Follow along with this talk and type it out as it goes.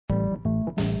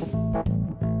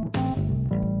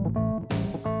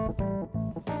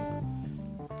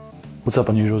What's up,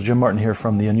 Unusuals? Jim Martin here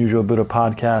from the Unusual Buddha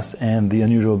podcast and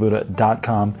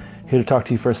theunusualbuddha.com. Here to talk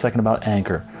to you for a second about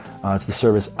Anchor. It's the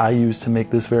service I use to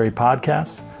make this very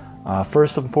podcast.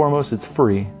 First and foremost, it's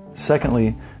free.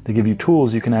 Secondly, they give you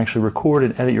tools you can actually record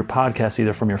and edit your podcast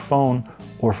either from your phone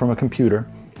or from a computer.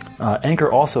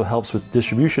 Anchor also helps with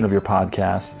distribution of your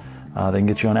podcast. They can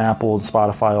get you on Apple,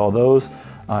 Spotify, all those.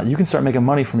 You can start making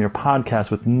money from your podcast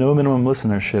with no minimum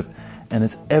listenership, and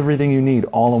it's everything you need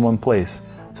all in one place.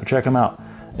 So check them out.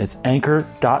 It's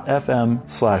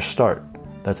anchor.fm/start.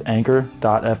 That's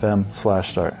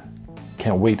anchor.fm/start.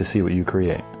 Can't wait to see what you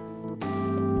create.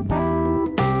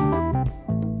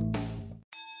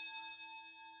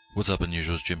 What's up,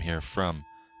 Unusuals? Jim here from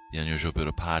the Unusual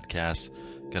Buddha podcast.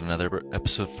 Got another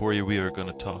episode for you. We are going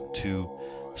to talk to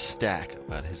Stack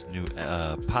about his new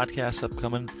podcast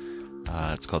upcoming.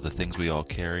 It's called The Things We All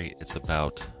Carry. It's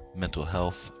about mental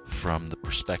health from the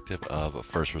perspective of a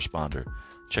first responder.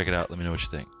 Check it out. Let me know what you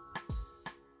think.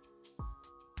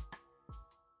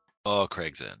 Oh,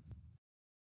 Craig's in.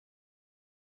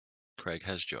 Craig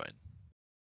has joined.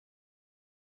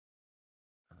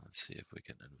 Let's see if we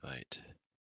can invite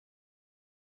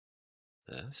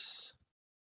this.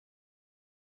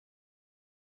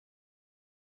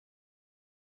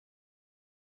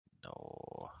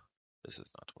 No, this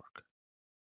does not work.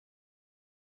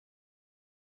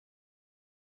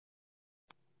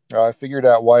 I figured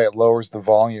out why it lowers the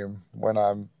volume when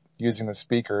I'm using the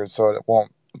speaker, so it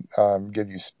won't give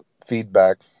you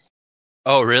feedback.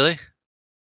 Oh, really?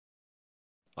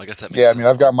 I guess that makes sense. Yeah, I mean,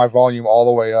 I've got my volume all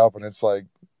the way up, and it's like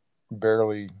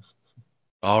barely.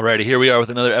 Alrighty, here we are with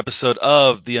another episode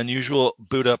of the Unusual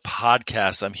Buddha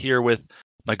podcast. I'm here with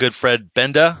my good friend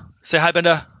Benda. Say hi,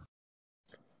 Benda.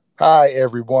 Hi,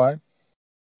 everyone.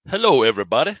 Hello,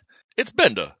 everybody. It's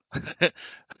Benda.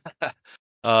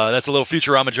 That's a little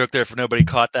Futurama joke there if nobody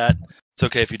caught that. It's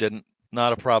okay if you didn't.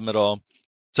 Not a problem at all.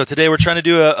 So today we're trying to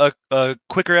do a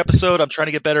quicker episode. I'm trying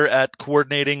to get better at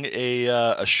coordinating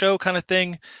a show kind of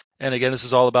thing. And again, this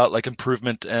is all about like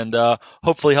improvement and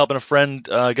hopefully helping a friend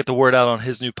get the word out on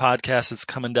his new podcast that's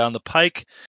coming down the pike.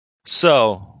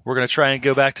 So we're going to try and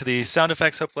go back to the sound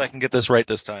effects. Hopefully I can get this right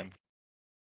this time.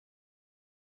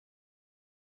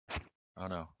 Oh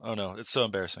no, it's so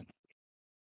embarrassing.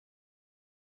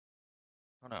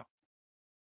 Oh no.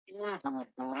 There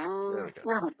we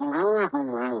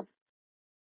go.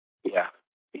 Yeah.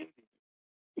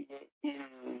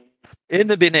 In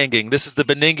the Beninging. This is the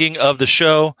Beninging of the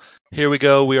show. Here we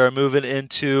go. We are moving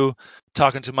into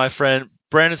talking to my friend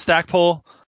Brandon Stackpole.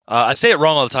 I say it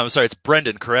wrong all the time. I'm sorry. It's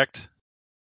Brendan, correct?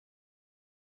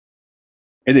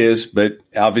 It is, but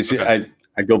obviously Okay.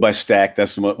 I go by Stack.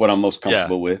 That's what I'm most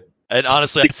comfortable with. And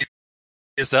honestly,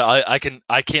 is that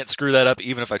I can't screw that up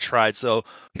even if I tried. So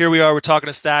here we are. We're talking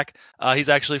to Stack. He's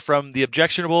actually from The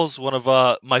Objectionables, one of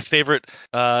my favorite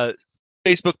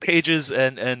Facebook pages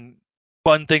and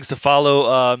fun things to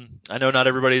follow. I know not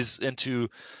everybody's into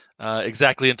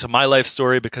exactly into my life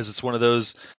story because it's one of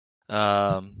those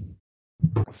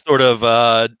sort of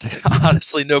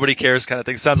honestly nobody cares kind of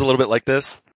thing. Sounds a little bit like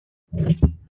this.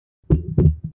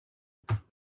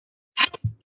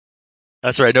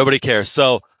 That's right. Nobody cares.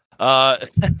 So. So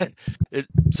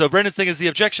Brendan's thing is The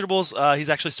Objectionables.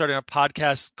 He's actually starting a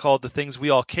podcast called The Things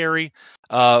We All Carry.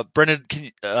 Brendan,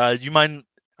 can you mind?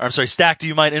 I'm sorry, Stack. Do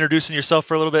you mind introducing yourself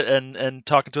for a little bit and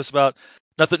talking to us about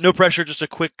nothing, no pressure, just a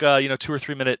quick 2 or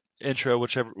 3 minute intro,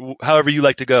 however you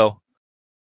like to go.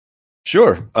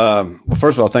 Sure. Well,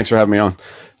 first of all, thanks for having me on.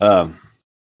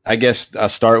 I guess I'll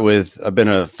start with I've been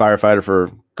a firefighter for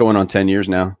going on 10 years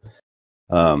now.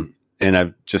 And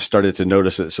I've just started to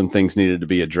notice that some things needed to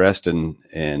be addressed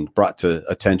and brought to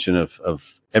attention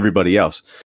of everybody else.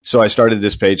 So I started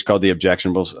this page called The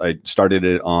Objectionables. I started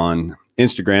it on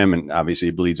Instagram, and obviously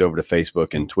it bleeds over to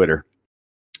Facebook and Twitter.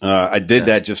 I did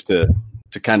that just to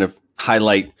kind of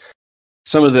highlight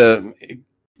some of the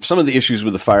issues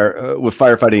with with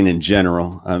firefighting in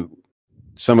general.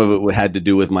 Some of it had to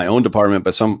do with my own department,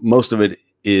 but most of it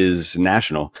is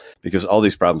national because all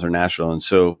these problems are national. And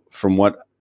so from what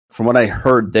I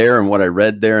heard there and what I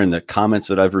read there and the comments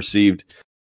that I've received,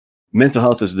 mental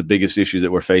health is the biggest issue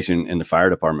that we're facing in the fire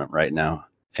department right now.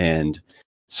 And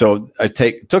so I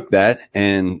took that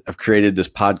and I've created this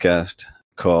podcast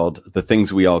called The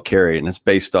Things We All Carry. And it's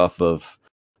based off of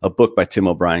a book by Tim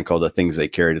O'Brien called The Things They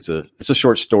Carried. It's a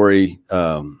short story.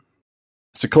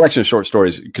 It's a collection of short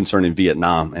stories concerning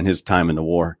Vietnam and his time in the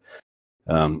war.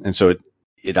 And so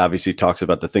it obviously talks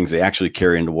about the things they actually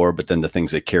carry into war, but then the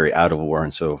things they carry out of war.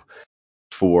 And so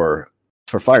for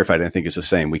firefighting, I think it's the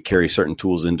same. We carry certain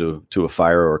tools into a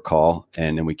fire or a call,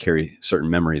 and then we carry certain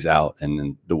memories out and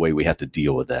then the way we have to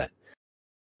deal with that.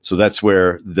 So that's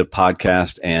where the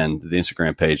podcast and the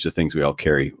Instagram page, the things we all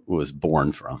carry, was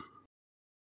born from.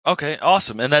 Okay,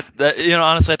 awesome. And that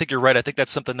honestly, I think you're right. I think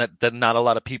that's something that not a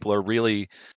lot of people are really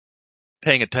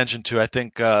paying attention to. I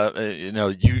think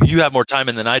you have more time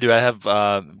in than I do. I think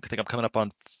I'm coming up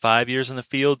on 5 years in the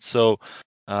field, so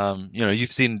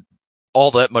you've seen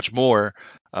all that much more.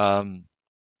 And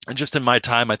just in my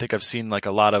time, I think I've seen like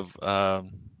a lot of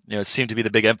it seemed to be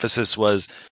the big emphasis was,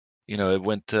 it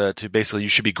went to basically you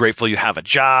should be grateful you have a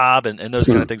job and those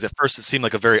kind of things. At first, it seemed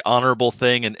like a very honorable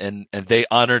thing, and they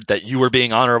honored that you were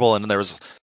being honorable, and there was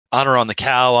honor on the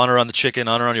cow, honor on the chicken,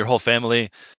 honor on your whole family.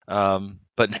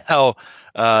 But now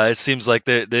it seems like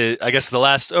over the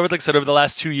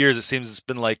last 2 years, it seems it's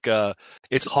been like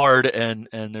it's hard, and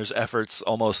there's efforts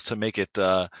almost to make it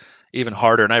even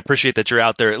harder. And I appreciate that you're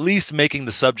out there at least making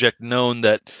the subject known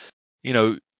that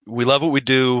we love what we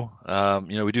do.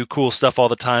 We do cool stuff all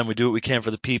the time. We do what we can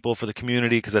for the people, for the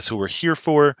community, because that's who we're here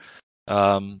for.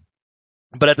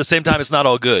 But at the same time, it's not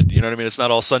all good. You know what I mean? It's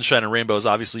not all sunshine and rainbows.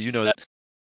 Obviously, you know that.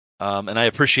 And I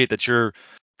appreciate that you're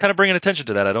kind of bringing attention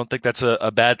to that. I don't think that's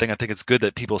a bad thing. I think it's good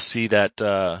that people see that,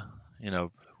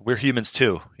 we're humans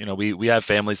too. We have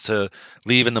families to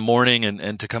leave in the morning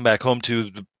and to come back home to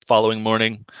the following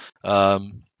morning,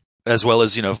 as well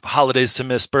as, holidays to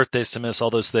miss, birthdays to miss,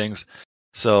 all those things.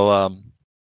 So,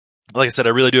 like I said, I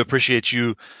really do appreciate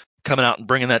you coming out and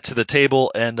bringing that to the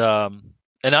table, and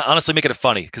honestly making it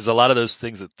funny, because a lot of those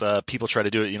things that people try to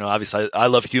do it. Obviously, I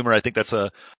love humor. I think that's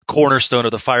a cornerstone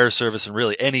of the fire service and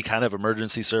really any kind of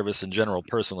emergency service in general,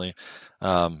 personally.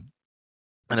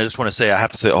 And I just want to say,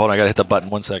 hold on, I got to hit the button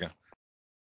 1 second.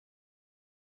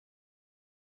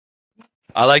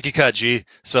 I like your cut, G.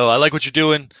 So I like what you're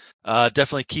doing.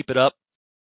 Definitely keep it up.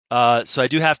 So I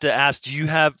do have to ask,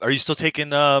 are you still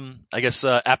taking,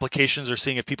 applications or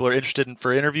seeing if people are interested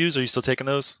for interviews? Are you still taking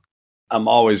those? I'm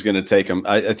always going to take them.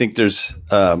 I think their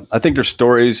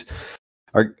stories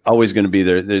are always going to be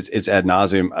there. It's ad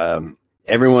nauseum.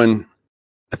 Everyone,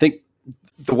 I think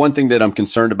the one thing that I'm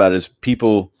concerned about is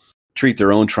people treat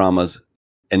their own traumas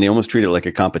and they almost treat it like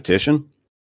a competition.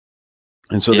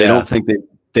 And so they don't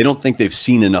think they've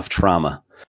seen enough trauma.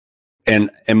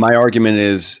 And my argument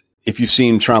is, if you've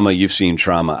seen trauma, you've seen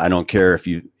trauma. I don't care if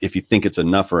you think it's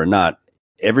enough or not.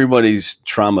 Everybody's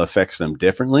trauma affects them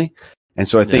differently. And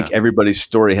so I think everybody's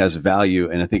story has value,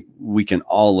 and I think we can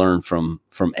all learn from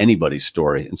anybody's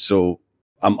story. And so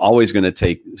I'm always going to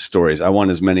take stories. I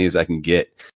want as many as I can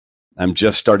get. I'm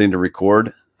just starting to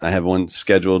record. I have one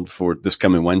scheduled for this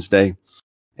coming Wednesday,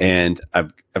 and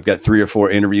I've got 3 or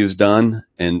 4 interviews done,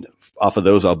 and off of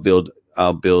those I'll build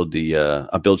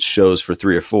shows for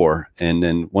 3 or 4, and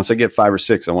then once I get 5 or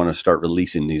 6, I want to start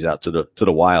releasing these out to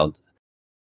the wild.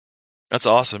 That's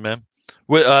awesome, man.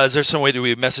 Is there some way do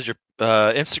we message your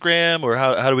Instagram, or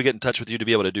how do we get in touch with you to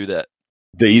be able to do that?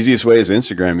 The easiest way is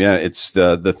Instagram. Yeah, it's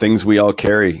the things we all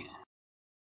carry,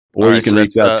 or you can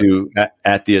reach out to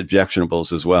at the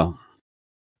Objectionables as well.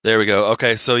 There we go.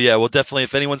 Okay, so yeah, well, definitely,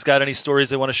 if anyone's got any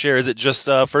stories they want to share, is it just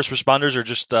first responders or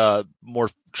just more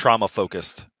trauma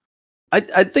focused?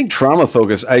 I think trauma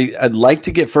focused. I'd like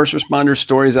to get first responder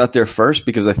stories out there first,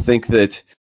 because I think that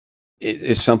it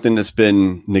is something that's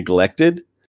been neglected.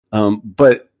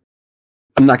 But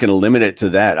I'm not going to limit it to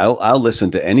that. I'll listen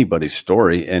to anybody's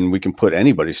story, and we can put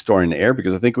anybody's story in the air,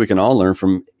 because I think we can all learn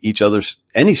from each other's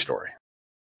any story.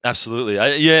 Absolutely.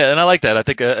 And I like that. I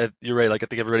think you're right. Like, I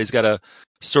think everybody's got a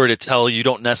story to tell. You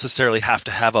don't necessarily have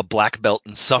to have a black belt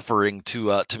in suffering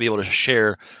to be able to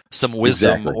share some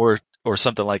wisdom or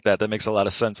something like that. That makes a lot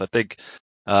of sense. I think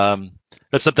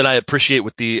that's something I appreciate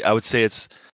with I would say it's,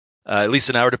 at least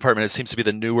in our department, it seems to be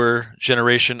the newer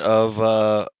generation of,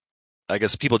 I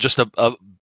guess, people just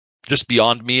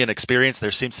beyond me in experience. There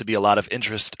seems to be a lot of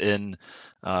interest in,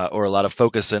 or a lot of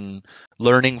focus in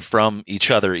learning from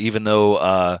each other, even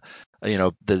though,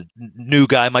 the new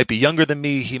guy might be younger than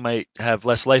me. He might have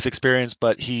less life experience,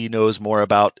 but he knows more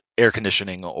about air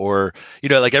conditioning, or,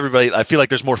 like everybody, I feel like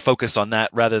there's more focus on that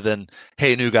rather than,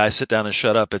 hey, new guy, sit down and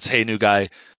shut up. It's, hey, new guy,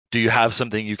 do you have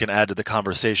something you can add to the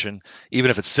conversation?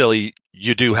 Even if it's silly,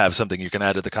 you do have something you can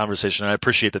add to the conversation. And I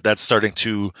appreciate that that's starting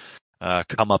to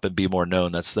come up and be more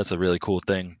known. That's a really cool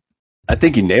thing. I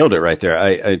think you nailed it right there.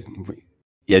 I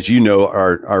as you know,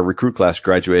 our recruit class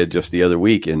graduated just the other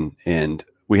week, and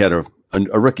we had a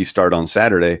rookie start on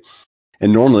Saturday.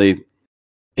 And normally,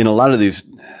 in a lot of these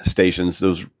stations,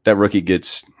 that rookie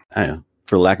gets, I don't know,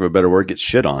 for lack of a better word, gets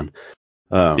shit on.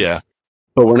 But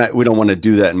we don't want to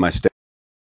do that in my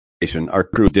station. Our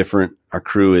crew is different. Our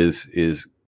crew is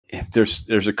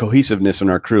there's a cohesiveness in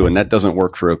our crew, and that doesn't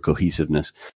work for a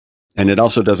cohesiveness. And it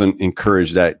also doesn't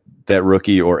encourage that that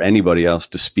rookie or anybody else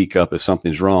to speak up if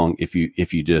something's wrong if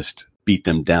you just beat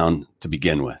them down to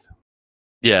begin with.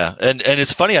 Yeah, and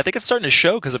it's funny. I think it's starting to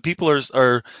show because the people we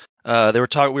were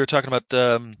talking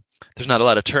about. There's not a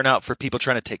lot of turnout for people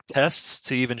trying to take tests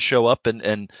to even show up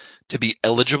and to be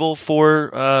eligible for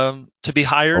to be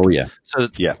hired. Oh yeah. So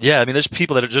yeah. I mean, there's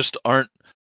people that just aren't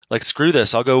like, screw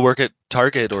this. I'll go work at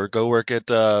Target or go work at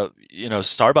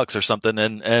Starbucks or something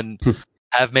and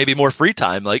have maybe more free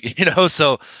time. Like,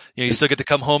 so you still get to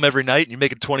come home every night and you're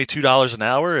making $22 an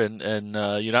hour and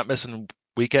you're not missing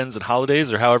weekends and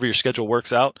holidays or however your schedule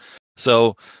works out.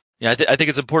 So I think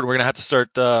it's important. We're gonna have to start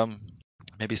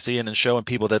maybe seeing and showing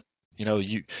people that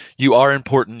you are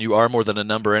important. You are more than a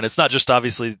number, and it's not just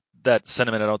obviously that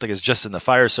sentiment. I don't think is just in the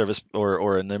fire service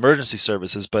or in the emergency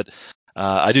services, but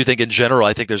I do think in general.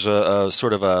 I think there's a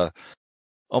sort of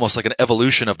almost like an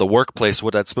evolution of the workplace,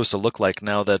 what that's supposed to look like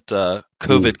now that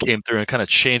COVID came through and kind of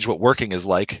changed what working is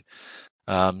like.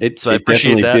 So I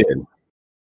appreciate that. Did.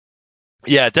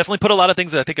 Yeah, it definitely put a lot of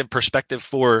things I think in perspective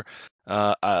for.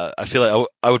 I feel like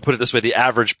I would put it this way: the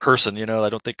average person. I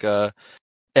don't think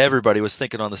everybody was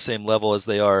thinking on the same level as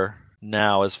they are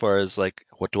now, as far as like,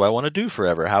 what do I want to do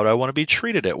forever? How do I want to be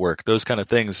treated at work? Those kind of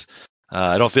things.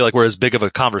 I don't feel like we're as big of a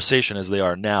conversation as they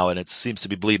are now, and it seems to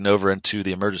be bleeding over into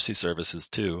the emergency services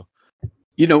too.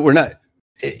 We're not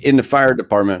in the fire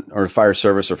department or fire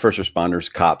service or first responders,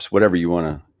 cops, whatever you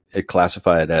want to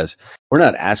classify it as. We're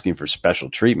not asking for special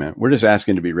treatment. We're just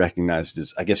asking to be recognized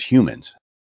as, I guess, humans.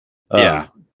 Yeah.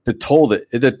 The toll that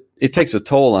it takes a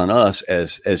toll on us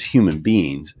as human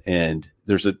beings, and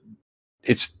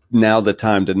it's now the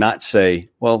time to not say,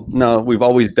 well, no, we've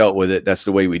always dealt with it. That's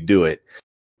the way we do it.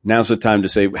 Now's the time to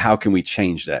say, how can we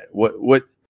change that? What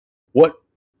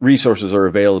resources are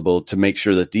available to make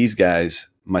sure that these guys,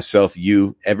 myself,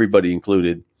 you, everybody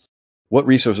included, what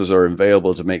resources are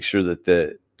available to make sure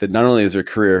that not only is their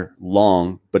career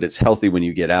long, but it's healthy when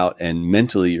you get out and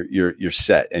mentally you're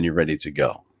set and you're ready to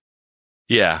go.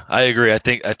 Yeah, I agree. I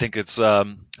think it's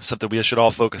something we should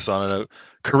all focus on. A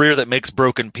career that makes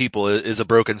broken people is a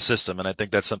broken system, and I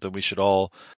think that's something we should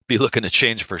all be looking to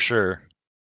change for sure.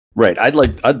 Right.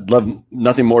 I'd love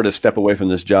nothing more to step away from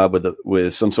this job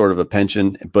with some sort of a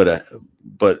pension, but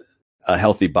a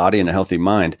healthy body and a healthy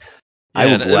mind. Yeah, I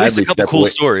will gladly at least a couple cool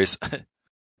stories.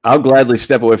 I'll gladly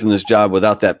step away from this job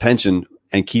without that pension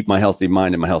and keep my healthy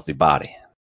mind and my healthy body.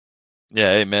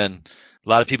 Yeah, amen. A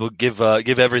lot of people give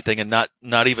everything, and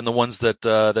not even the ones that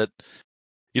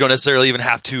you don't necessarily even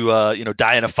have to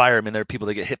die in a fire. I mean, there are people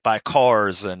that get hit by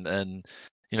cars and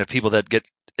people that get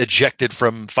ejected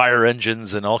from fire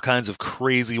engines and all kinds of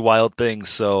crazy wild things.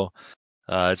 So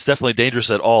it's definitely dangerous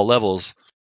at all levels.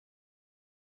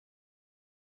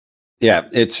 Yeah,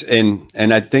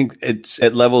 and I think it's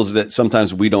at levels that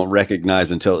sometimes we don't recognize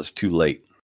until it's too late.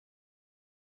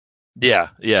 Yeah,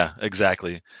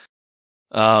 exactly.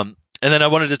 And then I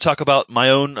wanted to talk about my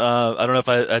own. I don't know if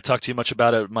I talked to you much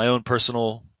about it. My own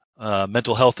personal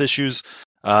mental health issues.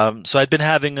 So I'd been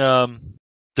having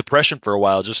depression for a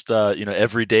while. Just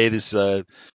every day this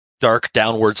dark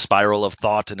downward spiral of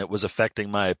thought, and it was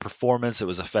affecting my performance. It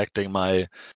was affecting my,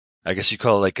 I guess you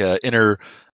call it like inner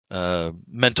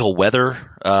mental weather.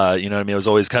 You know what I mean? It was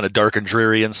always kind of dark and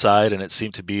dreary inside, and it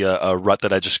seemed to be a rut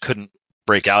that I just couldn't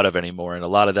break out of anymore. And a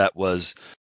lot of that was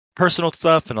personal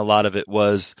stuff, and a lot of it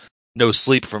was no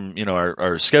sleep from,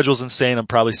 our schedule's insane. I'm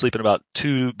probably sleeping about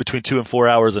between 2 and 4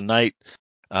 hours a night.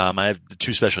 I have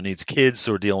 2 special needs kids,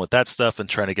 so we're dealing with that stuff and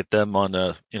trying to get them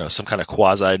on some kind of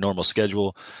quasi normal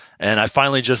schedule. And I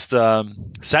finally just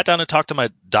sat down and talked to my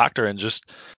doctor and just,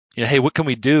 hey, what can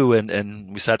we do?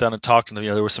 And we sat down and talked, and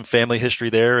there was some family history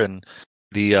there, and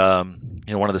the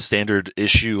one of the standard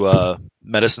issue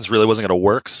medicines really wasn't going to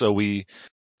work, so we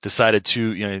decided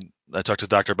to I talked to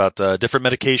the doctor about different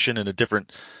medication and a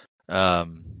different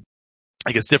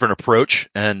different approach,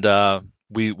 and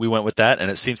we went with that,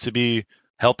 and it seems to be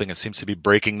helping. It seems to be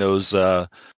breaking those.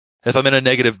 If I'm in a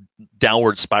negative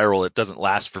downward spiral, it doesn't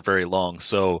last for very long.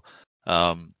 So,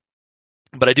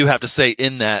 but I do have to say,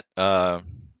 in that,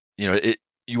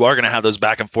 you are going to have those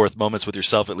back and forth moments with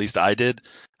yourself. At least I did.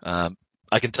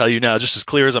 I can tell you now, just as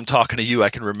clear as I'm talking to you, I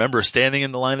can remember standing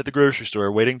in the line at the grocery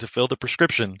store, waiting to fill the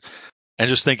prescription, and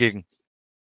just thinking,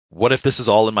 what if this is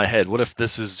all in my head? What if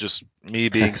this is just me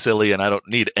being silly and I don't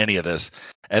need any of this?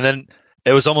 And then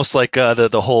it was almost like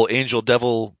the whole angel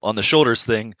devil on the shoulders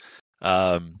thing.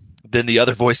 Then the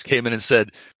other voice came in and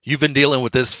said, you've been dealing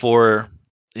with this for,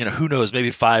 who knows,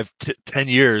 maybe 5 to 10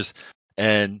 years,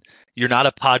 and you're not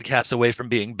a podcast away from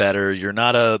being better. You're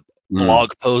not a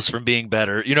blog post from being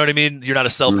better. You know what I mean? You're not a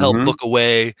self-help book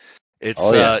away.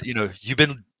 It's, you've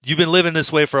been you've been living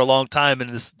this way for a long time,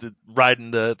 and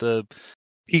riding the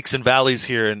peaks and valleys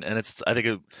here, and it's, I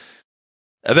think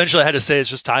eventually I had to say it's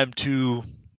just time to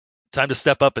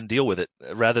step up and deal with it,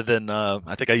 rather than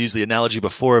I think I used the analogy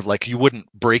before of like, you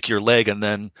wouldn't break your leg and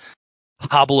then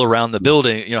hobble around the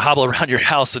building, hobble around your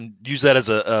house and use that as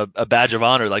a badge of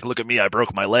honor. Like, look at me, I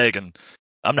broke my leg and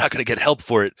I'm not going to get help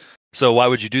for it. So why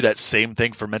would you do that same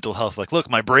thing for mental health? Like, look,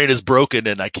 my brain is broken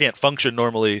and I can't function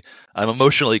normally. I'm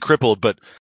emotionally crippled, but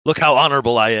look how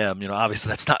honorable I am. Obviously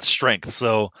that's not strength.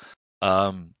 So,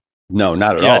 no,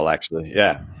 not at all, actually.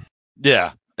 Yeah.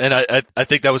 Yeah. And I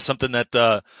think that was something that,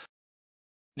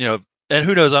 and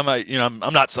who knows,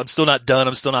 I'm still not done.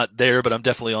 I'm still not there, but I'm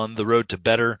definitely on the road to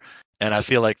better. And I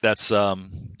feel like that's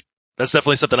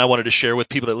definitely something I wanted to share with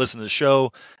people that listen to the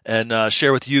show, and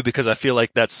share with you, because I feel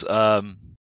like that's, I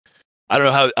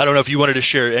don't know if you wanted to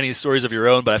share any stories of your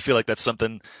own, but I feel like that's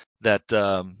something that,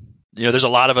 there's a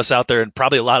lot of us out there, and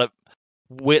probably a lot of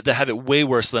that have it way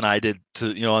worse than I did,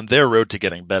 to, on their road to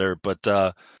getting better. But,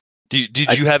 did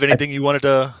you have anything you wanted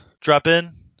to drop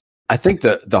in? I think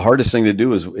the hardest thing to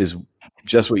do is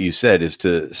just what you said, is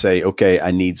to say, okay, I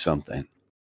need something.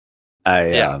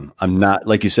 I'm not,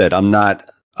 like you said, I'm not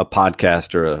a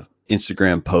podcast or a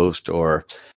Instagram post or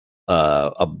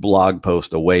a blog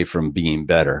post away from being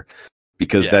better,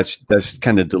 because that's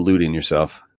kind of diluting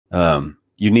yourself.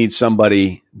 You need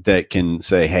somebody that can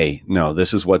say, hey, no,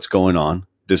 this is what's going on.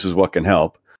 This is what can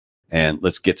help, and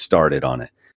let's get started on it.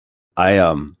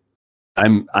 I'm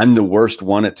the worst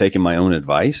one at taking my own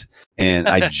advice. And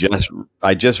I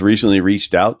just recently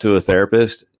reached out to a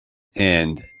therapist,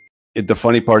 and the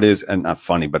funny part is, and not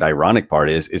funny, but ironic part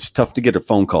is, it's tough to get a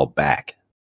phone call back.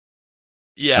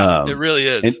 Yeah, it really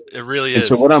is. It really is.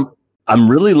 So what I'm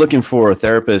really looking for a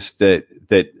therapist that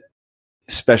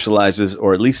specializes,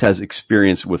 or at least has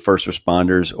experience with first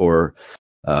responders, or,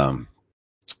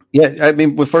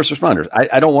 with first responders.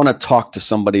 I don't want to talk to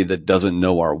somebody that doesn't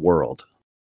know our world.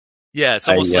 Yeah, it's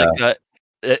almost like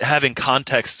having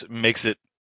context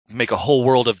make a whole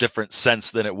world of different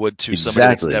sense than it would to somebody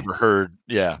that's never heard.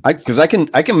 Yeah, because I can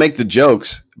make the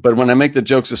jokes, but when I make the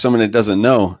jokes to someone that doesn't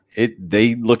know it,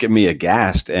 they look at me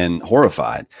aghast and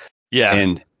horrified. Yeah,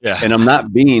 and I'm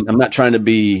not trying to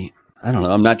be, I don't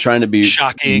know, I'm not trying to be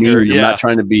shocking, mean, I'm not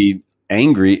trying to be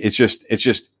angry. It's just,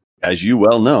 as you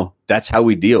well know, that's how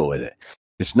we deal with it.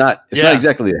 It's not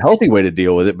exactly a healthy way to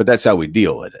deal with it, but that's how we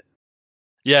deal with it.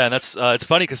 Yeah, and that's it's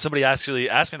funny, because somebody actually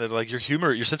asked me that, like,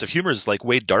 your sense of humor is like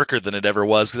way darker than it ever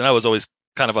was, because I was always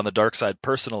kind of on the dark side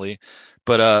personally.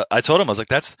 But I told him, I was like,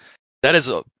 that is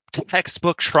a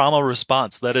textbook trauma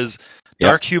response. That is,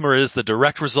 dark humor is the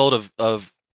direct result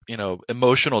of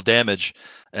emotional damage.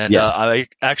 And I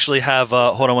actually have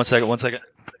hold on one second.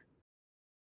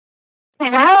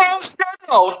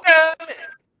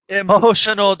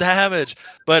 Emotional damage,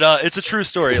 but it's a true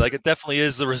story. Like, it definitely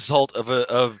is the result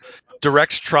of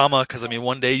direct trauma. Because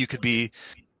one day you could be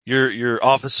your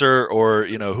officer, or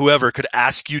whoever could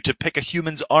ask you to pick a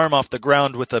human's arm off the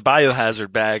ground with a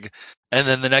biohazard bag, and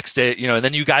then the next day, and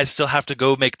then you guys still have to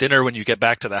go make dinner when you get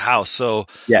back to the house. So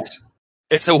yes,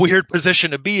 it's a weird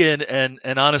position to be in,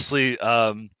 and honestly,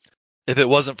 if it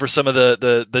wasn't for some of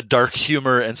the dark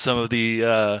humor and some of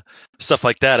the stuff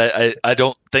like that, I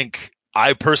don't think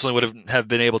I personally would have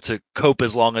been able to cope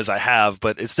as long as I have.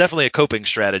 But it's definitely a coping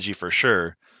strategy for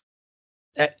sure.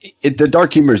 The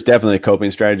dark humor is definitely a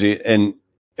coping strategy. And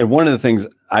one of the things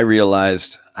I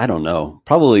realized, I don't know,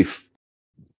 probably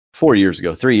 3 years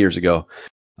ago,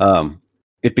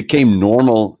 it became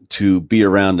normal to be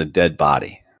around a dead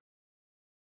body.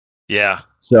 Yeah.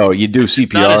 So you do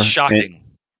CPR. Not as shocking.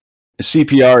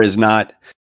 CPR is not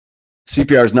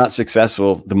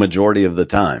successful the majority of the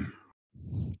time.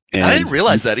 And I didn't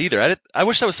realize that either. I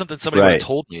wish that was something somebody would have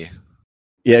told me.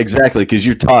 Yeah, exactly. Because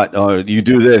you're taught, you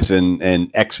do this and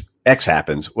X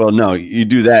happens. Well, no, you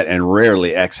do that and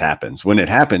rarely X happens. When it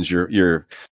happens, you're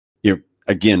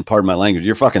again, pardon my language,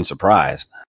 you're fucking surprised.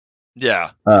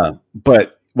 Yeah.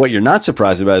 But what you're not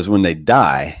surprised about is when they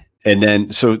die. And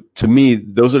then, so to me,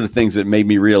 those are the things that made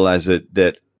me realize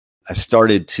that I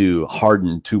started to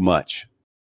harden too much.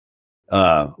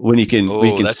 When you can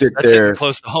sit there, that's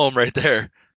close to home right there.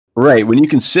 Right. When you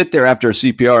can sit there after a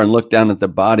CPR and look down at the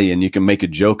body, and you can make a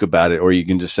joke about it, or you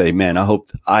can just say, man, I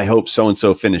hope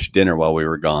so-and-so finished dinner while we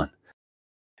were gone.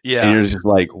 Yeah. And you're just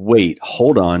like, wait,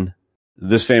 hold on.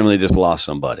 This family just lost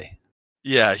somebody.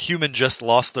 Yeah. Human just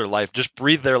lost their life. Just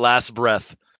breathed their last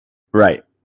breath. Right.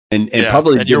 And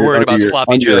probably, and you're worried about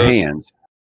sloppy under joes. your hands.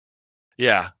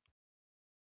 Yeah.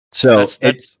 So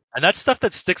that's stuff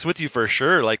that sticks with you for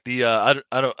sure. Like I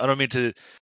don't mean to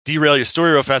derail your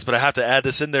story real fast, but I have to add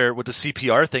this in there with the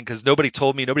CPR thing because nobody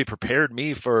prepared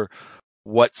me for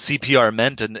what CPR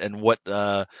meant and what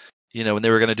when they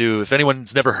were going to do. If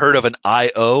anyone's never heard of an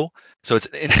IO, so it's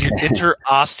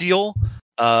interosteal.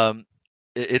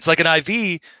 It's like an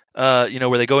IV,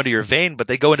 where they go into your vein, but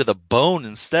they go into the bone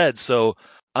instead. So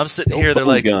I'm sitting here, they're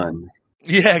like, gun.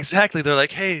 Yeah, exactly. They're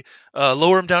like, hey,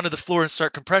 lower him down to the floor and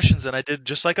start compressions. And I did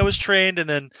just like I was trained. And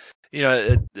then,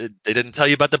 they didn't tell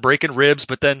you about the breaking ribs,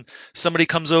 but then somebody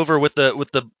comes over with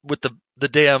the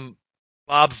damn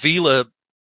Bob Vila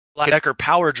Black Decker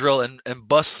power drill and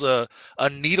busts a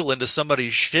needle into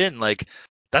somebody's shin. Like,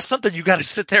 that's something you got to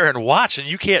sit there and watch, and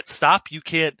you can't stop. You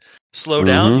can't slow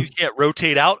down. You can't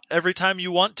rotate out every time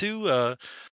you want to.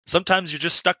 Sometimes you're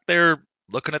just stuck there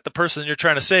looking at the person you're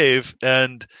trying to save.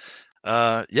 And,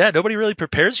 nobody really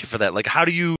prepares you for that. Like, how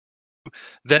do you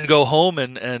then go home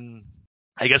and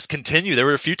I guess continue? There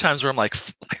were a few times where I'm like,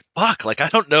 fuck, like, I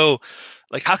don't know.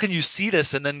 Like, how can you see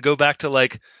this and then go back to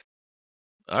like,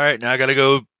 all right, now I got to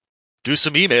go do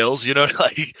some emails,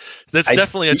 like that's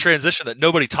definitely a transition that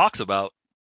nobody talks about.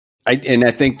 I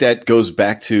think that goes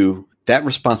back to that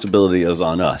responsibility is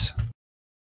on us.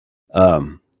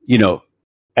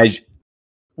 As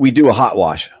we do a hot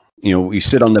wash, we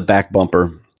sit on the back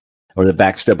bumper or the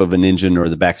back step of an engine or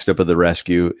the back step of the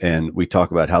rescue, and we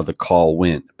talk about how the call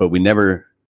went, but we never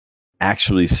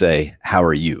actually say, how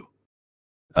are you?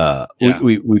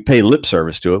 We pay lip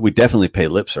service to it. We definitely pay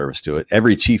lip service to it.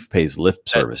 Every chief pays lip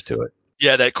service to it.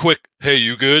 Yeah, that quick, hey,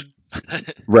 you good?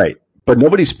 Right. But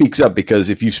nobody speaks up, because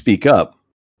if you speak up,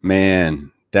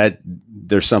 man,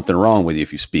 there's something wrong with you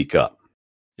if you speak up.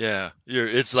 Yeah, you're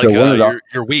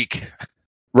weak.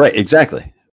 Right,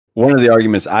 exactly. One of the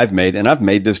arguments I've made, and I've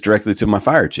made this directly to my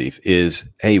fire chief, is,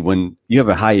 hey, when you have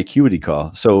a high acuity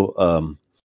call, so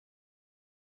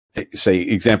say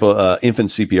example, infant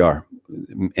CPR,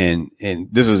 and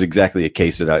this is exactly a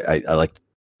case that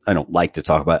I don't like to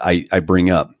talk about. I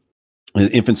bring up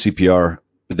infant CPR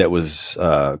that was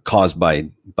caused by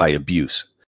abuse,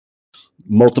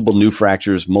 multiple new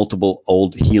fractures, multiple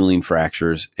old healing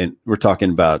fractures, and we're talking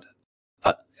about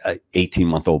a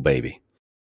 18-month-old baby.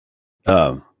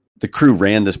 The crew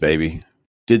ran this baby,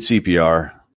 did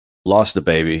CPR, lost the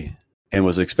baby, and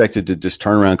was expected to just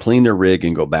turn around, clean their rig,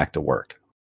 and go back to work.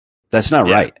 That's not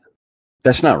right.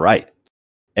 That's not right.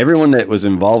 Everyone that was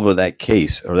involved with that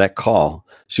case or that call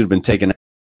should have been taken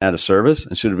out of service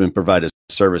and should have been provided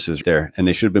services there. And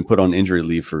they should have been put on injury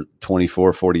leave for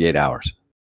 24, 48 hours.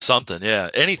 Something. Yeah.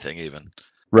 Anything even.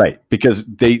 Right. Because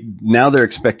they're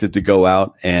expected to go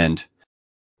out and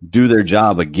do their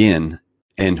job again.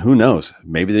 And who knows,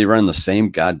 maybe they run the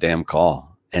same goddamn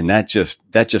call, and that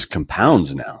just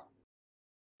compounds now.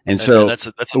 And so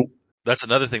that's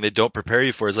another thing they don't prepare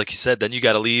you for, is like you said, then you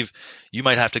got to leave. You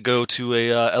might have to go to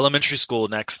a elementary school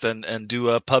next and do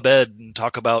a pub ed and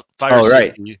talk about fire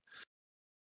safety.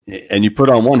 Right. And you put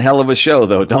on one hell of a show,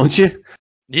 though, don't you?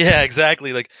 Yeah,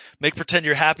 exactly. Like, make pretend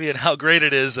you're happy and how great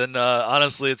it is, and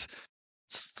honestly, it's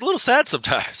a little sad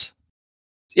sometimes.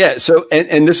 Yeah. So,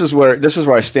 and this is where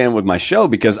I stand with my show,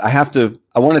 because I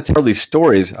want to tell these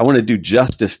stories. I want to do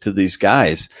justice to these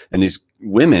guys and these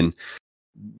women,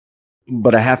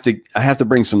 but I have to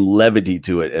bring some levity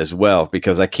to it as well,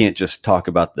 because I can't just talk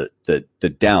about the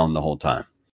down the whole time,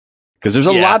 because there's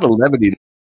a lot of levity to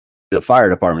the fire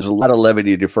department. There's a lot of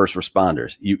levity to first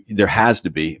responders. There has to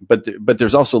be, but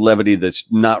there's also levity that's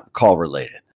not call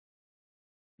related.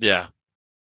 Yeah.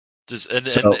 And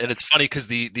it's funny because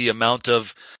the amount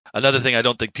of, another thing I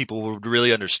don't think people would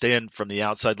really understand from the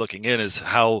outside looking in is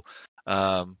how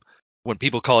when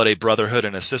people call it a brotherhood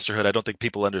and a sisterhood, I don't think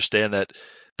people understand that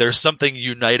there's something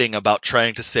uniting about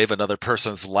trying to save another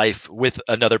person's life with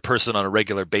another person on a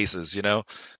regular basis,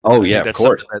 Oh yeah, of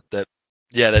course.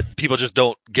 That people just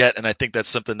don't get, and I think that's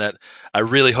something that I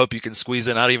really hope you can squeeze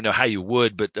in. I don't even know how you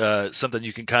would, but something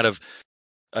you can kind of,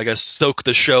 I guess, stoke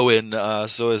the show in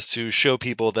so as to show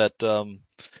people that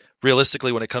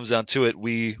realistically, when it comes down to it,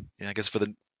 I guess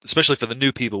especially for the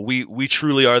new people, we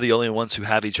truly are the only ones who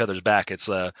have each other's back. It's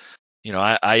I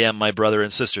am my brother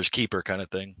and sister's keeper kind of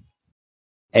thing.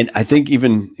 And I think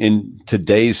even in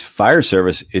today's fire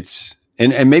service, it's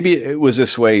and maybe it was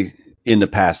this way in the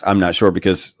past. I'm not sure,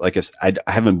 because like I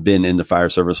haven't been in the fire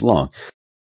service long.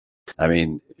 I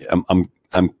mean,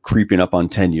 I'm creeping up on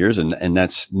 10 years, and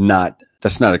that's not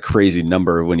a crazy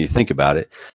number when you think about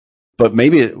it. But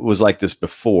maybe it was like this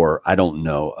before. I don't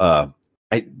know.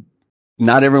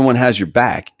 Not everyone has your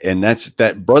back, and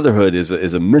that brotherhood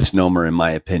is a misnomer in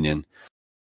my opinion.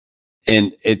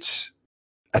 And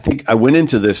I think I went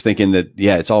into this thinking that,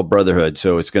 it's all brotherhood,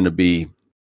 so it's going to be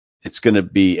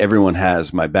everyone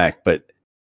has my back. But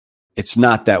it's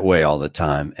not that way all the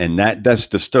time. And that's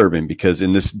disturbing because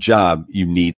in this job, you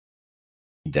need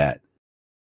that.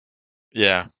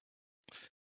 Yeah.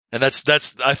 And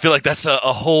that's I feel like that's a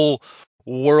whole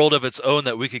world of its own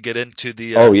that we could get into.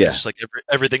 Just like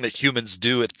everything that humans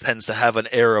do, it tends to have an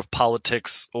air of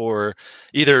politics, or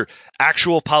either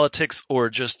actual politics or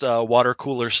just water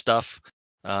cooler stuff.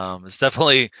 It's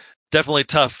definitely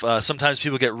tough. Sometimes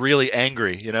people get really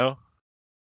angry, you know?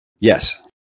 Yes.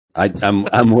 I'm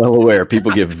well aware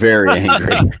people get very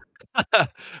angry.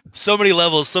 So many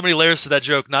levels, so many layers to that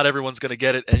joke. Not everyone's going to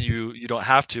get it, and you don't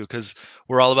have to, because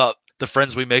we're all about the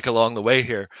friends we make along the way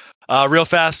here. Real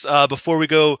fast, before we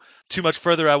go too much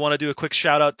further, I want to do a quick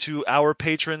shout out to our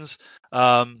patrons.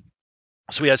 So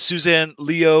we have Suzanne,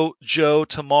 Leo, Joe,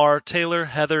 Tamar, Taylor,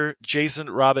 Heather, Jason,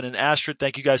 Robin, and Astrid.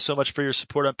 Thank you guys so much for your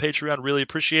support on Patreon. Really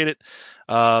appreciate it.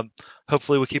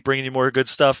 Hopefully we keep bringing you more good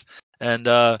stuff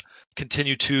and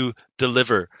continue to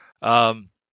deliver. I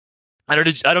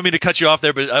don't mean to cut you off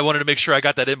there, but I wanted to make sure I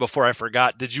got that in before I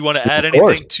forgot. Did you want to add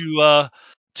anything to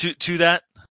that?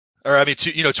 Or I mean,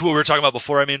 to what we were talking about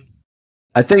before? I mean,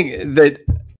 I think that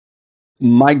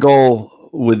my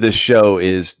goal with this show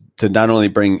is to not only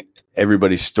bring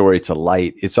everybody's story to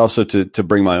light, it's also to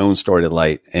bring my own story to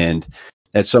light. And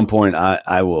at some point,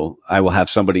 I will have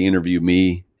somebody interview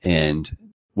me, and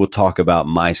we'll talk about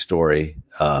my story.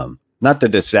 Not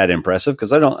that it's that impressive,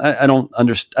 because I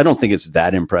don't think it's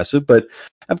that impressive, but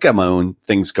I've got my own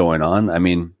things going on. I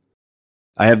mean,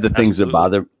 I have the things that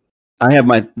bother. I have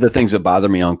the things that bother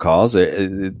me on calls.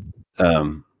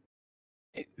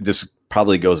 This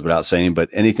probably goes without saying, but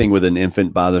anything with an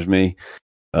infant bothers me,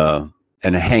 and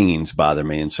hangings bother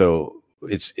me. And so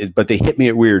but they hit me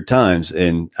at weird times,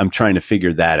 and I'm trying to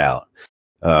figure that out.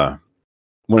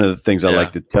 One of the things I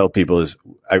like to tell people is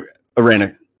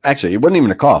actually, it wasn't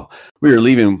even a call. We were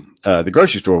leaving the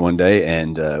grocery store one day,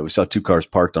 and we saw two cars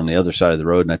parked on the other side of the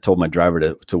road. And I told my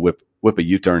driver to whip a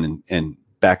U-turn and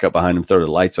back up behind him, throw the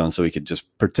lights on so he could just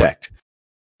protect.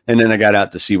 And then I got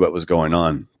out to see what was going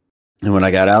on. And when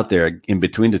I got out there, in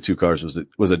between the two cars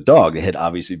was a dog that had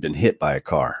obviously been hit by a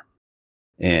car.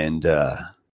 And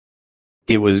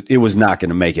it was not going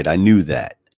to make it. I knew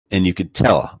that, and you could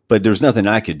tell. But there was nothing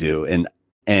I could do.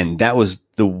 And that was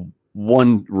the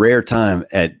one rare time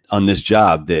on this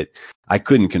job that I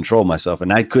couldn't control myself,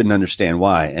 and I couldn't understand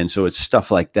why. And so it's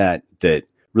stuff like that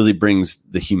really brings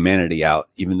the humanity out,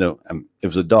 even though it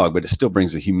was a dog, but it still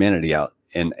brings the humanity out,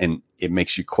 and it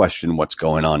makes you question what's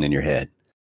going on in your head.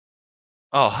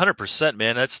 Oh, 100%,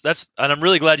 man. That's, and I'm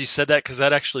really glad you said that, because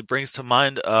that actually brings to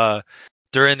mind,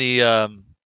 during the,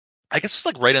 I guess it's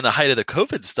like right in the height of the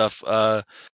COVID stuff, where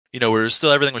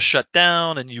everything was shut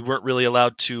down and you weren't really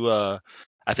allowed to,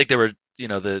 I think they were,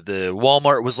 the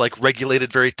Walmart was like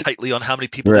regulated very tightly on how many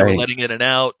people they were letting in and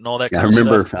out and all that kind of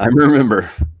stuff. I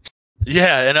remember.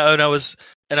 Yeah. And I was,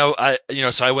 so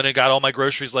I went and got all my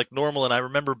groceries like normal. And I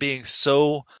remember being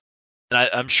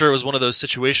I'm sure it was one of those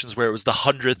situations where it was the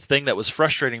 100th thing that was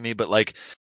frustrating me, but like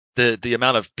the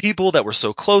amount of people that were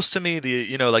so close to me,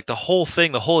 like the whole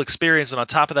thing, the whole experience. And on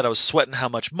top of that, I was sweating how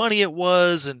much money it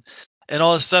was and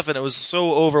all this stuff. And it was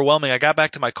so overwhelming. I got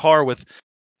back to my car with,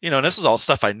 and this is all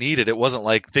stuff I needed. It wasn't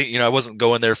like, I wasn't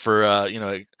going there for,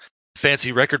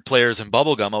 fancy record players and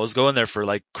bubble gum. I was going there for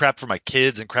like crap for my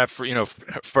kids and crap for,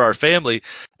 for our family.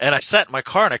 And I sat in my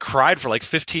car and I cried for like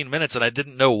 15 minutes and I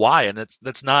didn't know why. And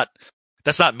that's not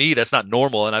me. That's not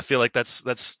normal. And I feel like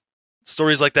that's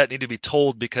stories like that need to be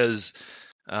told, because,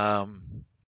 I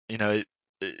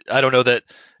don't know that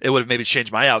it would have maybe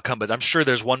changed my outcome, but I'm sure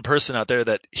there's one person out there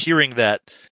that hearing that,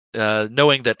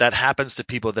 knowing that happens to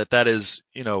people, that is,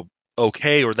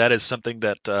 okay, or that is something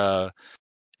that,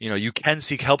 you can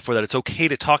seek help for, that it's okay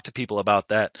to talk to people about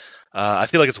that. I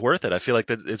feel like it's worth it. I feel like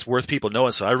that it's worth people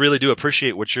knowing. So I really do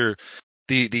appreciate what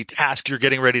the task you're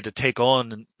getting ready to take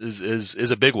on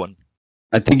is a big one.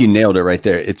 I think you nailed it right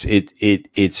there.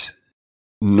 It's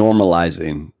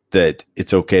normalizing that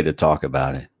it's okay to talk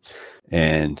about it.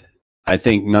 And I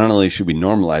think not only should we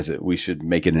normalize it, we should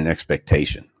make it an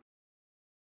expectation.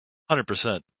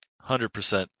 100%.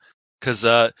 Because,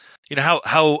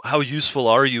 how useful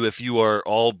are you if you are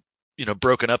all,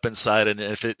 broken up inside, and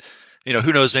if it,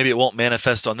 who knows, maybe it won't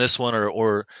manifest on this one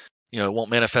or it won't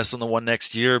manifest on the one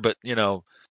next year, but,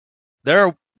 there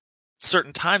are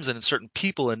certain times and certain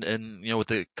people and with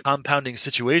the compounding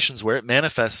situations where it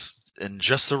manifests in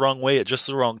just the wrong way at just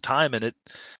the wrong time, and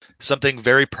something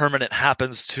very permanent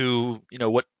happens to,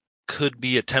 what could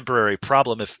be a temporary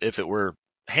problem if it were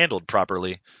handled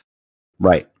properly.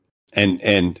 Right.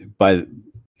 And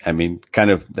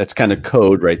that's kind of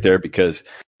code right there, because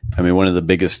one of the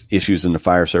biggest issues in the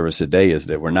fire service today is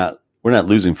that we're not we're not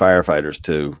losing firefighters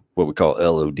to what we call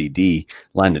LODD,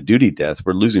 line of duty deaths.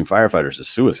 We're losing firefighters to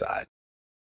suicide.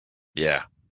 Yeah.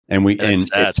 And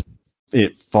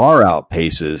it far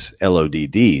outpaces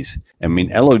LODDs. I mean,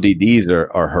 LODDs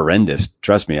are horrendous.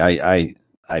 Trust me.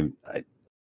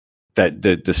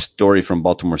 The story from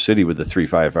Baltimore City with the 3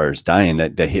 firefighters dying,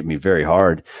 that hit me very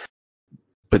hard.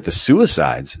 But the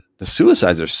suicides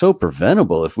are so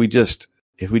preventable if we just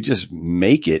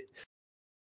make it.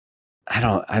 I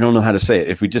don't know how to say it.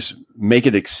 If we just make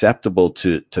it acceptable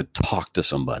to talk to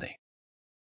somebody.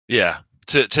 Yeah.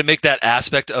 To make that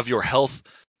aspect of your health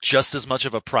just as much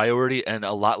of a priority and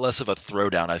a lot less of a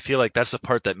throwdown. I feel like that's the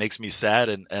part that makes me sad.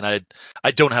 And I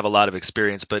don't have a lot of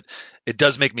experience, but it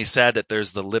does make me sad that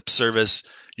there's the lip service.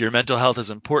 Your mental health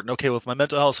is important. Okay, well, if my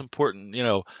mental health is important,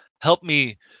 help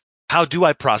me. How do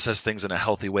I process things in a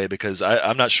healthy way? Because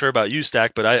I'm not sure about you,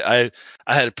 Stack, but I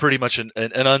had pretty much an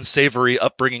unsavory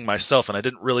upbringing myself, and I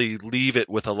didn't really leave it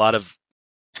with a lot of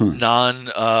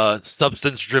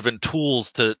non-substance driven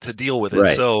tools to deal with it.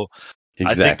 Right. So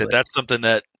exactly. I think that's something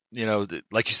that,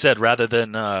 like you said, rather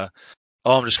than, I'm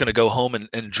just going to go home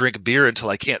and drink beer until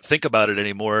I can't think about it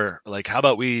anymore. Like, how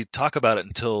about we talk about it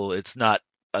until it's not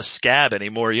a scab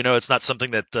anymore? It's not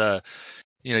something that,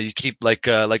 you keep like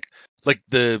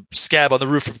the scab on the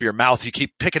roof of your mouth. You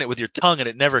keep picking it with your tongue and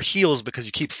it never heals because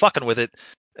you keep fucking with it.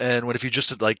 And if you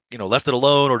just left it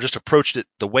alone or just approached it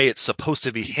the way it's supposed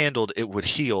to be handled, it would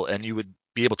heal and you would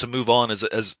be able to move on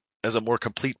as a more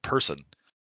complete person.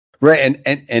 Right.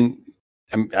 And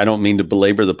I don't mean to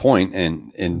belabor the point,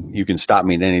 and you can stop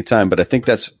me at any time, but I think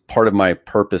that's part of my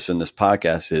purpose in this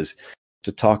podcast is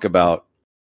to talk about,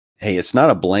 hey, it's not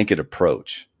a blanket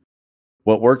approach.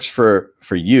 What works for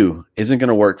you isn't going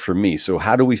to work for me. So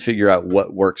how do we figure out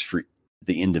what works for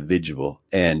the individual?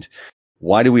 And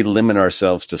why do we limit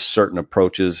ourselves to certain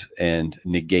approaches and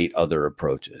negate other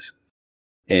approaches?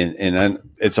 And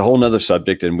it's a whole nother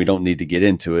subject and we don't need to get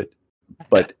into it.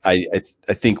 But I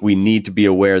think we need to be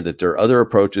aware that there are other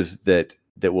approaches that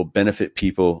will benefit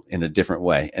people in a different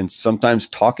way. And sometimes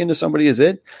talking to somebody is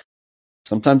it.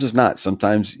 Sometimes it's not.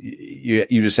 Sometimes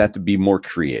you just have to be more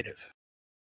creative.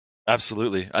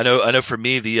 Absolutely. I know for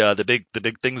me, the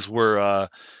big things were,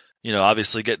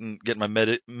 obviously getting my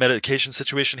medication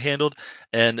situation handled,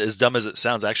 and as dumb as it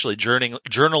sounds, actually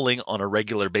journaling on a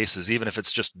regular basis, even if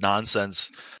it's just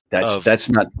nonsense. That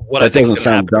doesn't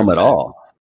sound dumb at all.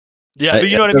 Yeah, but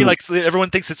you know what I mean? Like, so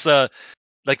everyone thinks it's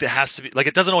like it has to be, like,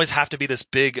 it doesn't always have to be this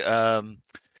big, a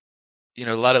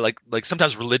lot of like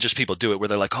sometimes religious people do it where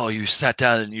they're like, oh, you sat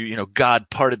down and God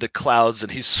parted the clouds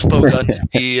and he spoke unto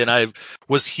me and I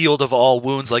was healed of all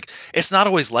wounds. Like, it's not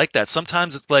always like that.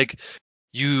 Sometimes it's like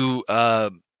you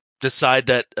decide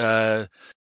that,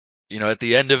 at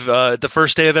the end of the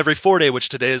first day of every 4-day, which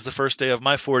today is the first day of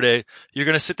my 4-day, you're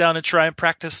going to sit down and try and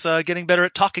practice getting better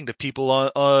at talking to people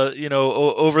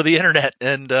over the internet.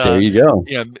 And there you go.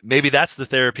 Maybe that's the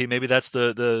therapy. Maybe that's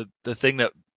the thing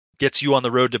that gets you on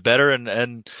the road to better.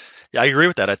 And I agree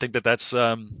with that. I think that's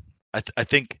I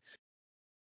think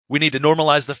we need to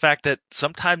normalize the fact that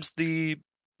sometimes the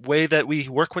way that we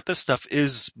work with this stuff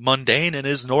is mundane and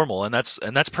is normal, and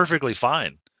that's perfectly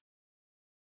fine.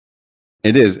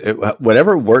 It is.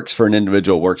 Whatever works for an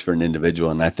individual works for an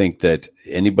individual. And I think that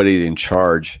anybody in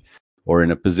charge or in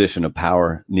a position of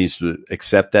power needs to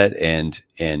accept that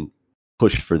and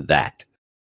push for that.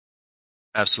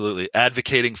 Absolutely.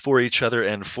 Advocating for each other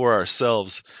and for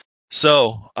ourselves.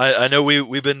 So I know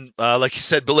we've been, like you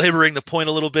said, belaboring the point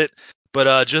a little bit,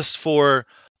 but just for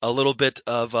a little bit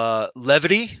of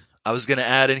levity, I was going to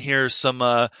add in here some,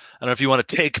 I don't know if you want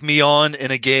to take me on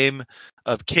in a game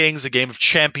of kings, a game of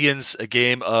champions, a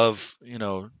game of,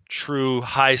 true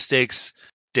high stakes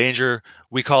danger.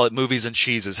 We call it movies and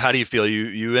cheeses. How do you feel?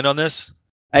 You in on this?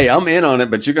 Hey, I'm in on it,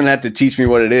 but you're going to have to teach me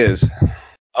what it is.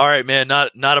 All right, man,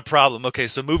 not a problem. Okay,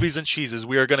 so movies and cheeses.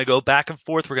 We are going to go back and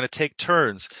forth. We're going to take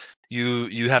turns.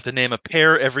 You have to name a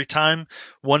pair every time.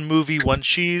 One movie, one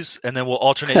cheese, and then we'll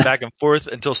alternate back and forth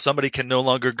until somebody can no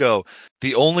longer go.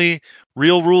 The only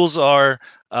real rules are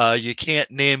you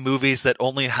can't name movies that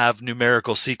only have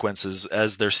numerical sequences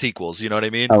as their sequels. You know what I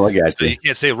mean? Oh, I got so you. You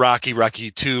can't say Rocky,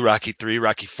 Rocky 2, Rocky 3,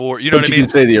 Rocky 4. You know what I mean? You can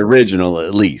say the original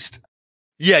at least.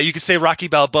 Yeah, you can say Rocky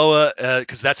Balboa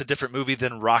because that's a different movie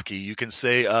than Rocky. You can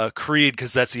say Creed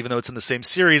because that's, even though it's in the same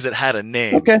series, it had a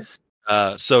name. Okay.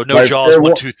 So no Jaws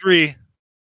 1, 2, 3.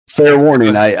 Fair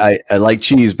warning. I like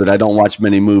cheese, but I don't watch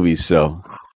many movies. So.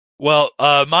 Well,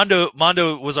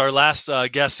 Mondo was our last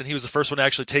guest, and he was the first one to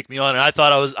actually take me on. And I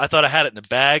thought I had it in the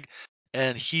bag.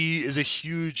 And he is a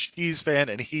huge cheese fan,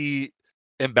 and he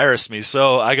embarrassed me.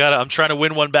 So I'm trying to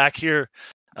win one back here.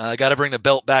 I got to bring the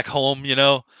belt back home,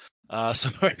 So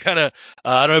we're kind of.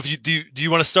 I don't know if you do. Do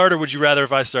you want to start, or would you rather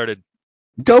if I started?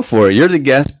 Go for it. You're the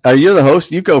guest. You're the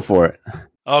host. You go for it.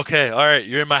 Okay, all right.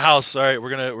 You're in my house. All right, we're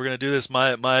gonna do this.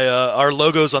 Our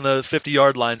logo's on the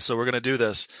 50-yard line, so we're gonna do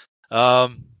this. All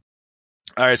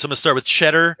right, so I'm gonna start with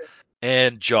Cheddar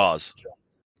and Jaws.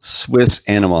 Swiss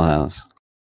Animal House.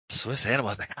 Swiss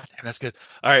Animal. God damn, that's good.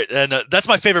 All right, and that's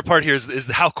my favorite part here is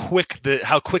how quick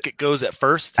it goes at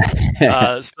first.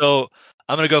 So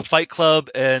I'm gonna go Fight Club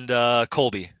and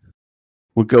Colby.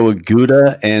 We'll go with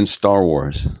Gouda and Star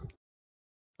Wars.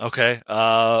 Okay.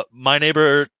 My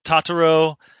Neighbor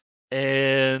Totoro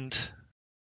and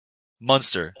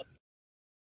Munster.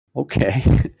 Okay.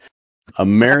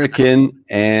 American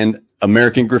and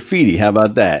American Graffiti. How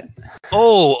about that?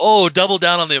 Oh, double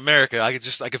down on the America. I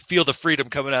could feel the freedom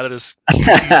coming out of this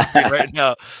PC screen right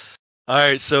now. All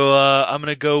right, so I'm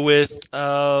gonna go with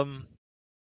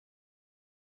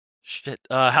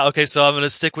okay, so I'm gonna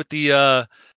stick with the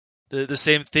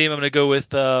same theme. I'm gonna go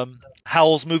with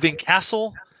Howl's Moving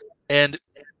Castle and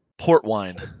Port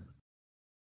Wine.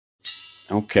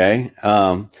 Okay.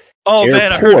 Oh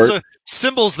man, I heard some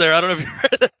cymbals there. I don't know if you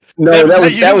heard that. No,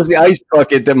 that was the ice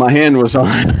bucket that my hand was on.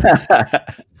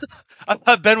 I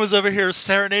thought Ben was over here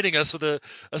serenading us with a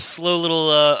slow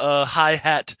little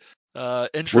hi-hat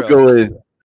intro. We'll go with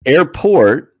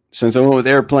Airport, since I went with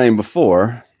Airplane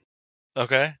before.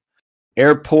 Okay.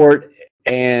 Airport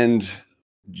and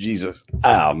Jesus.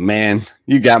 Oh, man.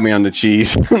 You got me on the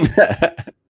cheese.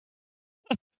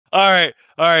 All right.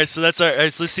 So that's all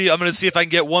right. So let's see. I'm going to see if I can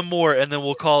get one more, and then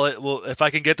we'll call it. Well, if I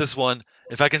can get this one,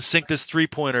 if I can sink this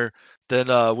 3-pointer,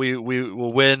 then we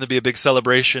will win. There'll be a big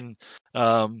celebration.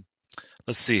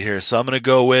 Let's see here. So I'm going to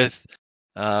go with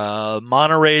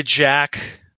Monterey Jack.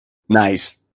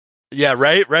 Nice. Yeah,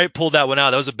 right. Pulled that one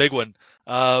out. That was a big one.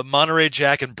 Monterey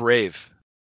Jack and Brave.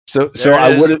 So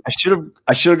I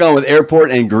should have gone with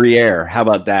Airport and Gruyere. How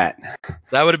about that?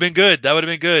 That would have been good.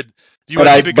 Do you but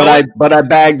want to keep it going? I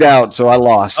bagged out, so I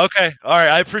lost. Okay. All right.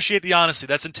 I appreciate the honesty.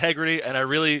 That's integrity, and I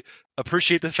really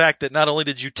appreciate the fact that not only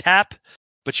did you tap,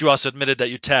 but you also admitted that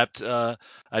you tapped. I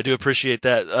do appreciate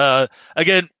that.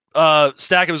 Again,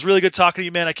 Stack, it was really good talking to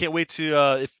you, man. I can't wait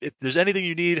to if there's anything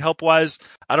you need help wise.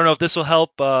 I don't know if this will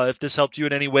help, if this helped you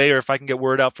in any way, or if I can get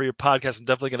word out for your podcast. I'm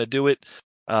definitely going to do it.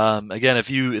 Again, if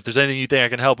there's anything you think I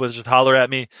can help with, just holler at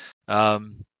me.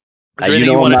 I'm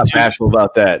not bashful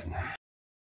about that.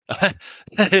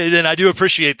 Then I do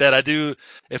appreciate that. I do.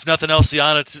 If nothing else, the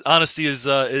honesty is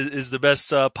the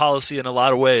best policy in a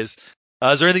lot of ways.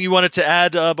 Is there anything you wanted to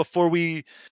add before we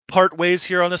part ways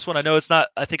here on this one? I know it's not.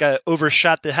 I think I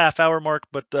overshot the half-hour mark,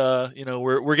 but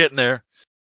we're getting there.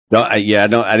 No, I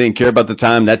didn't care about the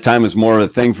time. That time is more of a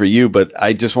thing for you, but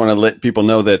I just want to let people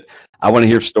know that I want to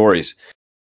hear stories.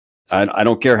 I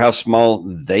don't care how small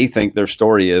they think their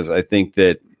story is. I think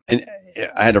that, and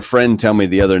I had a friend tell me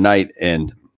the other night,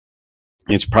 and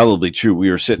it's probably true. We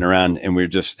were sitting around and we were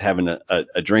just having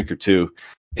a drink or two,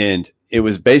 and it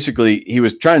was basically, he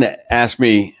was trying to ask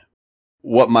me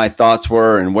what my thoughts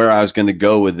were and where I was going to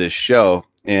go with this show.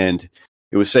 And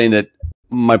it was saying that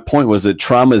my point was that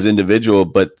trauma is individual,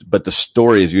 but the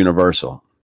story is universal.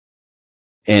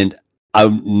 And I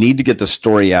need to get the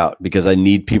story out because I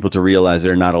need people to realize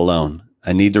they're not alone.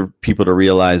 I need people to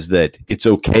realize that it's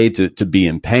okay to be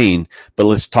in pain, but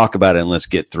let's talk about it and let's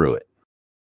get through it.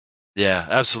 Yeah,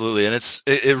 absolutely. And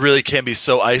it really can be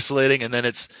so isolating. And then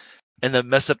and the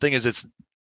messed up thing is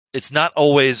it's not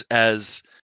always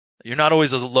you're not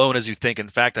always as alone as you think. In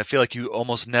fact, I feel like you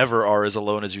almost never are as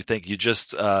alone as you think. You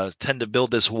just tend to build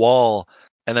this wall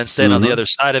and then stand on the other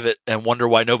side of it and wonder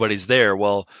why nobody's there.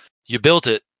 Well, you built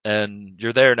it and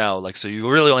you're there now. So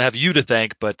you really only have you to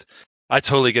thank, but I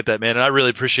totally get that, man. And I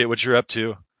really appreciate what you're up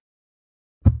to.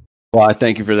 Well, I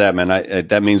thank you for that, man.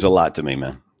 That means a lot to me,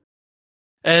 man.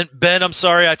 And Ben, I'm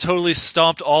sorry, I totally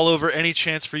stomped all over any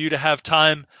chance for you to have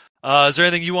time. Is there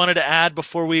anything you wanted to add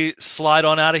before we slide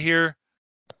on out of here?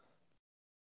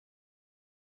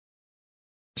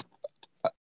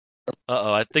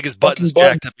 I think his button's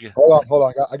jacked up again. Hold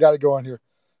on. I got to go on here.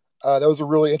 That was a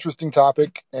really interesting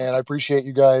topic, and I appreciate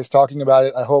you guys talking about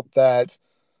it. I hope that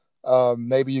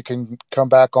maybe you can come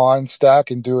back on,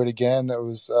 Stack, and do it again. That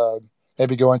was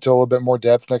maybe go into a little bit more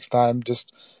depth next time.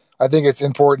 I think it's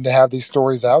important to have these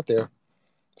stories out there.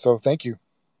 So thank you.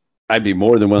 I'd be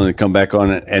more than willing to come back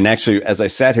on it. And actually, as I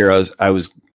sat here,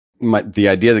 the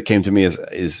idea that came to me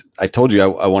is I told you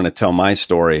I want to tell my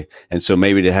story. And so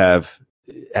maybe to have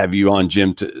you on,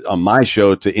 Jim, on my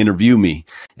show to interview me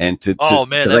and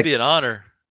that'd be an honor.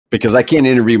 Because I can't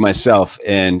interview myself,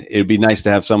 and it'd be nice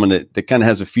to have someone that kind of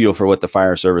has a feel for what the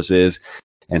fire service is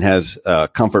and has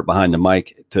comfort behind the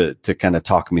mic to kind of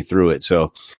talk me through it.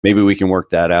 So maybe we can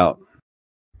work that out.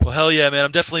 Well, hell yeah, man.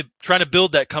 I'm definitely trying to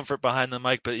build that comfort behind the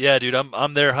mic, but yeah, dude,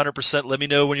 I'm there 100%. Let me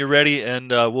know when you're ready, and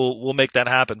we'll make that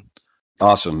happen.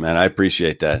 Awesome, man. I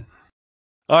appreciate that.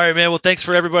 All right, man. Well, thanks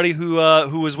for everybody who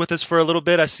was with us for a little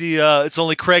bit. I see it's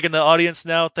only Craig in the audience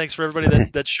now. Thanks for everybody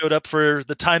that showed up for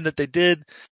the time that they did.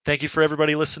 Thank you for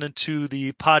everybody listening to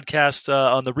the podcast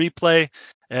on the replay,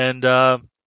 and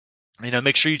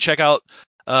make sure you check out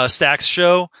Stack's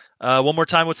show. One more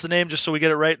time, what's the name, just so we get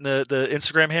it right in the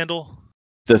Instagram handle?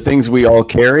 The Things We All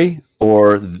Carry,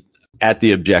 or at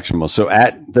the Objectionables. So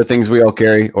at The Things We All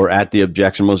Carry or at the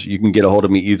Objectionables, you can get a hold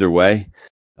of me either way.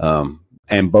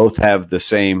 And both have the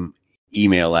same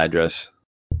email address.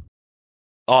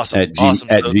 Awesome. At awesome.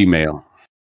 Gmail.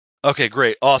 Okay,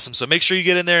 great. Awesome. So make sure you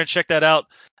get in there and check that out.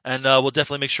 And we'll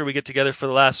definitely make sure we get together for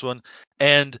the last one.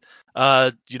 And,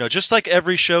 just like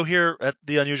every show here at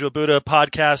the Unusual Buddha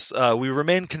podcast, we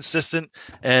remain consistent.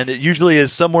 And it usually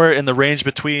is somewhere in the range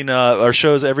between our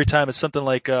shows every time. It's something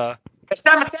like...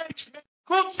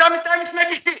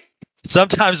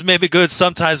 sometimes maybe good,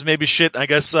 sometimes maybe shit. I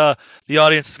guess the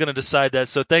audience is going to decide that.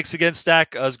 So thanks again,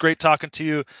 Stack. It was great talking to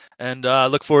you. And I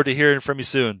look forward to hearing from you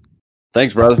soon.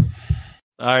 Thanks, brother.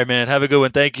 All right, man. Have a good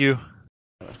one. Thank you.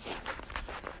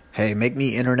 Hey, make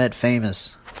me internet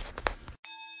famous.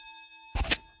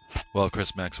 Well,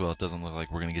 Chris Maxwell, it doesn't look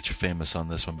like we're going to get you famous on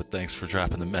this one, but thanks for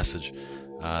dropping the message.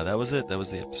 That was it. That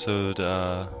was the episode.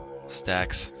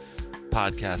 Stack's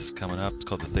podcast is coming up. It's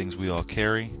called The Things We All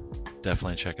Carry.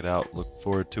 Definitely check it out. Look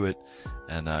forward to it.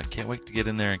 And can't wait to get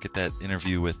in there and get that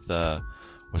interview with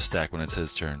Stack when it's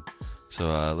his turn.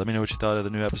 So let me know what you thought of the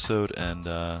new episode, and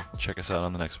check us out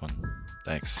on the next one.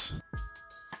 Thanks.